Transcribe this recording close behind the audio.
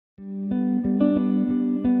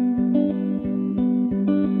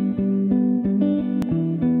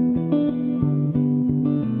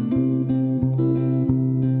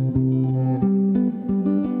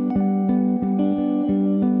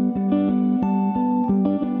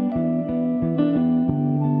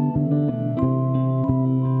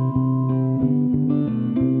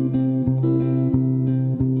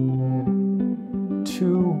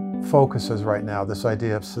focuses right now, this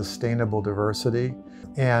idea of sustainable diversity,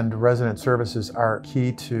 and resident services are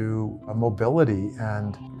key to mobility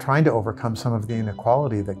and trying to overcome some of the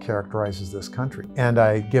inequality that characterizes this country. And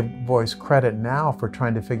I give Voice credit now for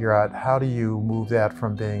trying to figure out how do you move that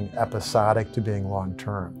from being episodic to being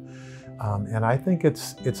long-term. And I think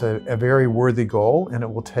it's a very worthy goal, and it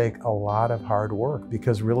will take a lot of hard work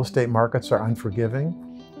because real estate markets are unforgiving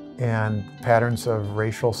and patterns of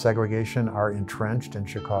racial segregation are entrenched in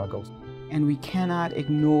Chicago. And we cannot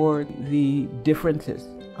ignore the differences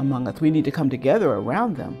among us. We need to come together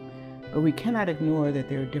around them, but we cannot ignore that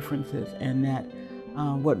there are differences and that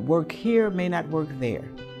what worked here may not work there.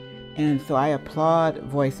 And so I applaud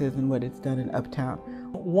Voices and what it's done in Uptown.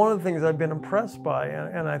 One of the things I've been impressed by,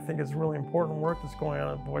 and I think it's really important work that's going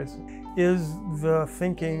on at Voices, is the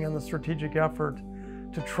thinking and the strategic effort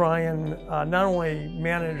to try and not only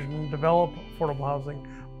manage and develop affordable housing,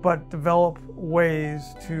 but develop ways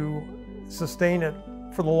to sustain it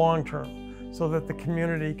for the long term so that the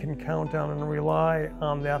community can count on and rely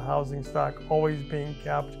on that housing stock always being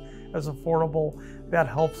kept as affordable. That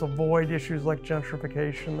helps avoid issues like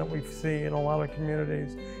gentrification that we see in a lot of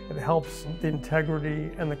communities. It helps the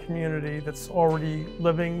integrity and the community that's already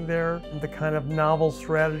living there. The kind of novel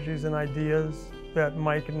strategies and ideas that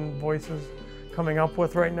Mike and Voices coming up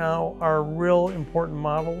with right now are real important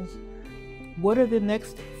models. What are the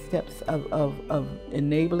next steps of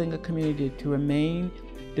enabling a community to remain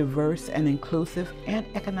diverse and inclusive and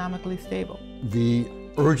economically stable? The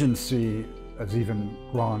urgency has even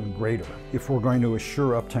grown greater. If we're going to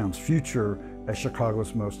assure Uptown's future as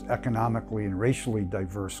Chicago's most economically and racially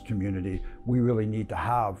diverse community, we really need to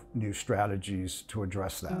have new strategies to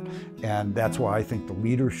address that. And that's why I think the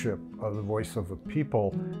leadership of the Voice of the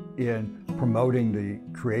People in promoting the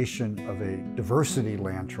creation of a diversity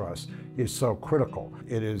land trust is so critical.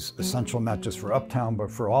 It is essential not just for Uptown,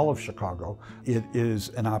 but for all of Chicago. It is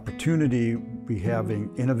an opportunity to be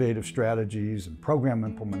having innovative strategies and program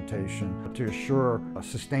implementation to assure a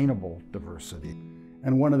sustainable diversity.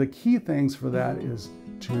 And one of the key things for that is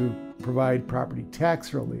to provide property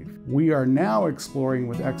tax relief. We are now exploring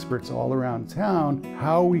with experts all around town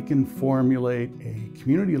how we can formulate a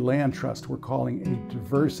community land trust we're calling a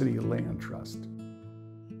diversity land trust.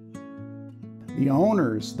 The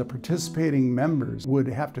owners, the participating members, would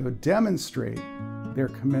have to demonstrate their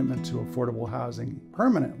commitment to affordable housing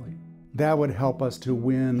permanently. That would help us to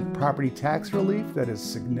win property tax relief that is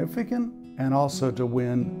significant, and also to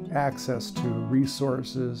win access to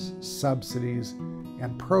resources, subsidies,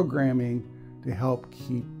 and programming to help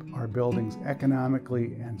keep our buildings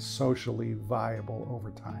economically and socially viable over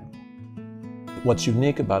time. What's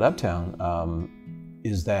unique about Uptown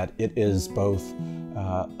is that it is both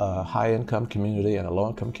a high-income community and a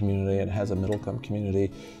low-income community, and it has a middle-income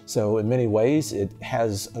community. So in many ways, it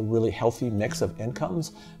has a really healthy mix of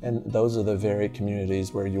incomes, and those are the very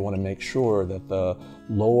communities where you want to make sure that the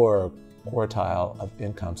lower quartile of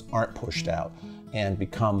incomes aren't pushed out and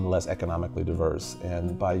become less economically diverse.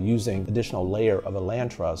 And by using additional layer of a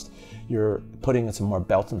land trust, you're putting in some more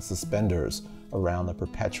belts and suspenders around the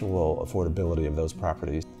perpetual affordability of those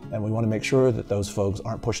properties. And we want to make sure that those folks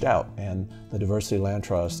aren't pushed out. And the Diversity Land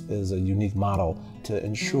Trust is a unique model to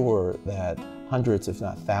ensure that hundreds, if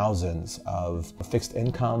not thousands, of fixed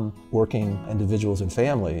income working individuals and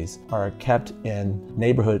families are kept in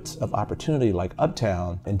neighborhoods of opportunity like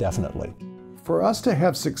Uptown indefinitely. For us to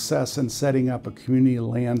have success in setting up a community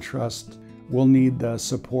land trust, we'll need the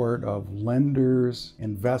support of lenders,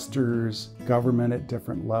 investors, government at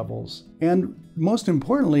different levels. And most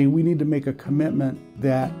importantly, we need to make a commitment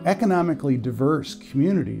that economically diverse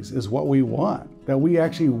communities is what we want, that we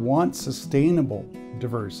actually want sustainable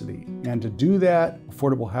diversity. And to do that,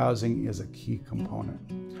 affordable housing is a key component.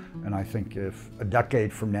 And I think if a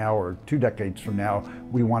decade from now or 2 decades from now,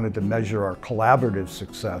 we wanted to measure our collaborative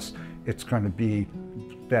success, it's going to be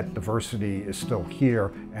that diversity is still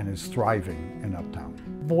here and is thriving in Uptown.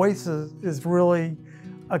 Voices is really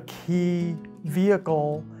a key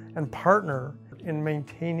vehicle and partner in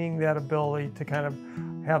maintaining that ability to kind of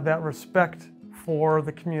have that respect for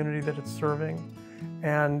the community that it's serving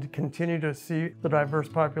and continue to see the diverse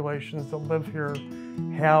populations that live here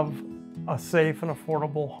have a safe and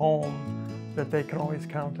affordable home that they can always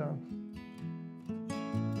count on.